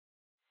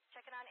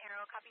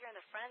Copy, you're in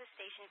the front of the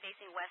station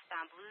facing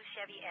westbound. Blue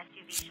Chevy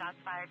SUV, shots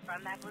fired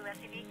from that blue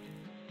SUV.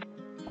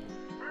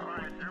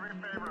 Alright, do me a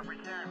favor if we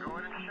can. Go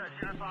ahead and shut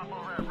units off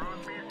over at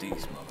Rosemead.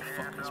 These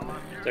motherfuckers, man.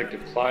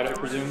 Detective Clyde, I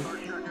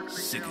presume?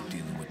 Sick of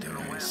dealing with their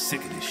ass.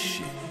 Sick of this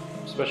shit.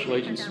 Special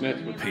Agent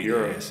Smith with the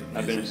Bureau.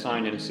 I've been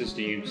assigned and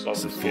assisting you to solve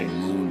It's a this full case.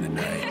 moon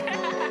tonight.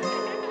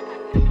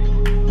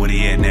 Where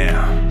he at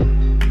now?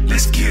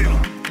 Let's get him.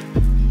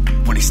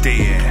 Where he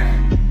stay at?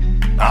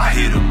 I'll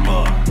hit him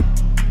up.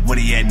 Where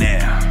he at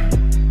now?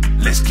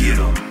 Let's get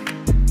him.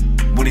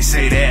 When he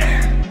say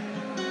that,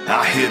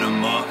 I'll hit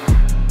him up.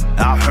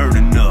 I've heard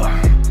enough.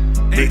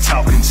 They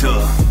talking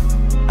tough.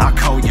 I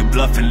call you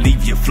bluff and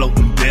leave you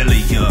floating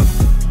belly up.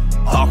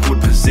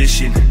 Awkward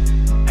position.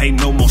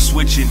 Ain't no more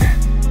switching.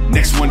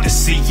 Next one to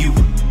see you,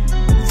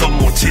 the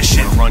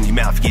Mortician. Run your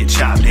mouth, get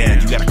chopped down.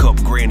 You got a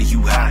couple grand and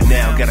you hot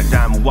now. Got a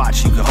diamond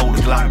watch, you can hold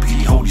a Glock. Can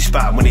you hold your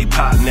spot when they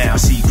pop now?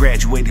 See you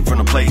graduated from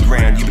the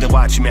playground. You better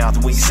watch your mouth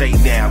and what you say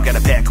now. Got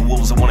a pack of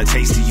wolves that wanna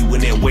taste of you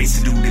and their ways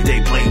to do the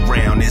day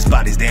playground. His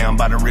body's down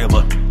by the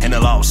river and the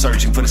law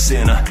searching for the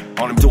sinner.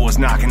 On them doors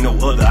knocking, no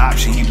other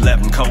option. He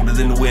left them colder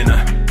than the winter.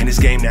 In this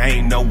game there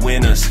ain't no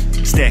winners.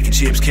 Stacking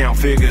chips, count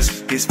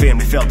figures. His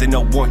family felt that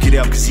no one could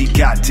help cause he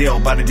got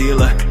dealt by the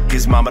dealer.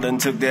 His mama done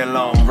took that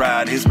long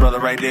ride. His brother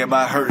right there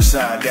by her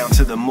side. Down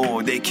to the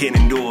morgue, they can't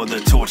endure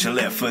the torture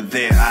left for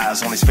their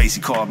eyes. On his face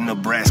he carved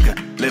Nebraska.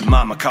 Left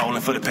mama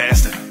calling for the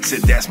pastor.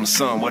 Said that's my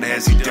son, what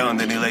has he done?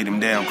 Then he laid him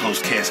down,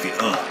 closed casket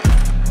up.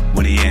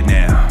 Where he at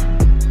now?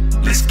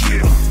 Let's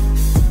get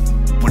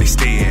him. Where he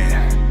stay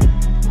at?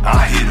 I'll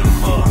hit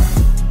him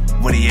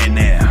up. Where he at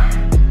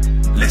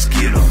now? Let's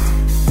get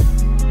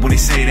him. When he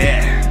say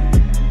that,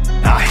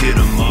 I'll hit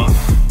him up.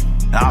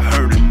 I've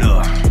heard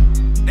enough.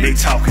 They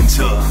talking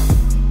tough.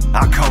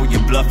 I call you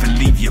bluff and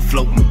leave you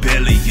floating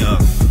belly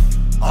up.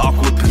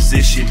 Awkward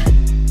position.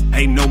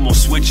 Ain't no more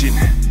switching.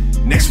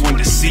 Next one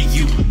to see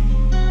you,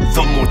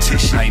 the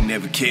Mortician. I ain't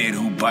never cared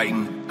who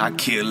biting. I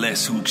care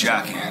less who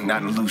jocking.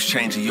 Not a loose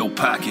change in your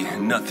pocket.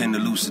 Nothing to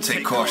lose to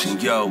take caution.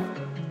 Yo,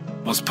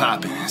 what's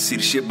poppin'? See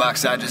the shit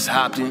box I just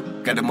hopped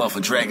in? Got the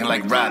muffler dragging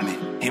like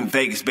Rodman. In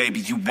Vegas, baby,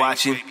 you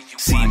watching?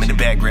 See him in the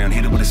background,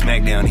 hit him with a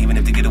smackdown. Even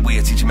if they get away,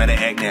 I teach him how to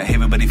act now.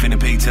 Everybody finna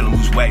pay, tell him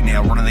who's whack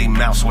now. Running their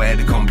mouth, so I had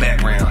to come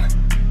back round.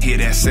 Hear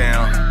that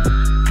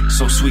sound?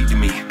 So sweet to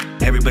me.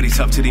 Everybody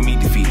tough till they meet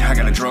defeat. I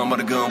got a drum or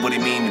a gun, what it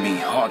mean to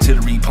me?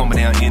 Artillery pumping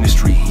down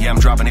industry. Yeah, I'm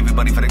dropping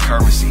everybody for the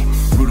currency.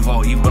 Root of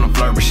all evil, but I'm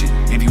flourishing.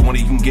 If you want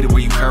it, you can get it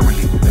where you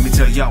currently. Let me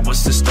tell y'all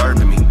what's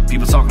disturbing me.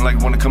 People talking like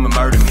wanna come and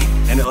murder me.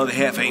 And the other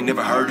half ain't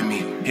never heard of me.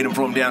 Hit them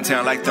from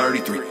downtown like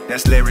 33.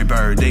 That's Larry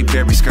Bird, they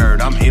very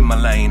scared. I'm in my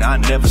lane, I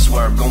never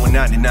swerve. Going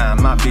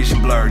 99, my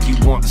vision blurred. You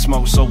want the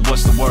smoke, so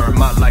what's the word?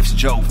 My life's a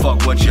joke,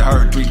 fuck what you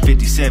heard.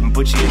 357,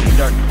 put you in the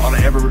dirt. All I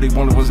ever really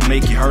wanted was to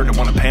make you hurt. I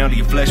want a pound of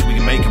your flesh, we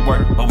can make it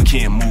work. But we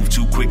can't move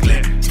too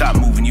quickly. Stop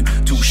moving, you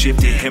too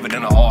shifted. Heavier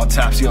than an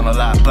autopsy on a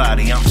live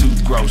body. I'm too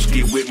gross,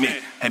 get with me.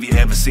 Have you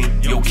ever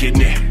seen your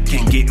kidney?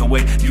 Can't get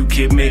away, you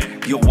kid me.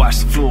 Yo,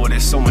 watch the floor,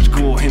 there's so much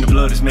gore in the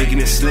blood, it's making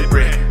it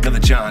slippery. Another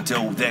John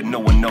Doe that no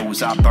one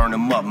knows. I burn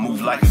them up, move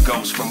like a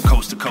ghost. From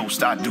coast to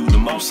coast, I do the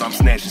most. I'm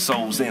snatching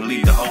souls and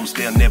leave the host.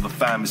 They'll never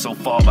find me so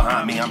far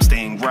behind me. I'm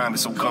staying grimy,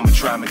 so come and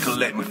try me.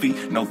 Collect my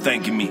feet, no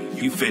thanking me.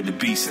 You fed the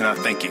beast and I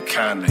thank you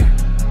kindly.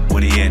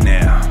 Where he at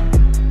now?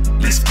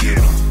 Let's get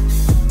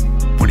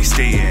him. Where he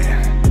stay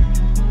at?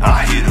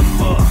 I'll hit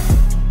him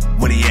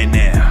up. Where he at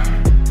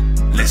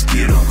now? Let's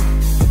get him.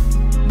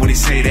 When he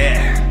say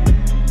that,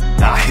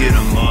 I'll hit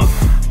him up.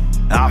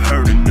 I've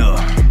heard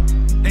enough.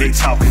 They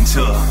talking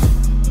tough.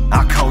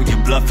 I call you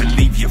bluff and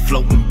leave you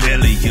floating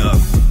belly up.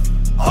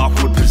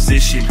 Awkward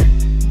position.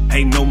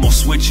 Ain't no more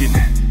switching.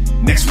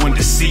 Next one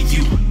to see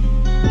you,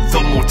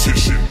 the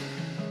Mortician.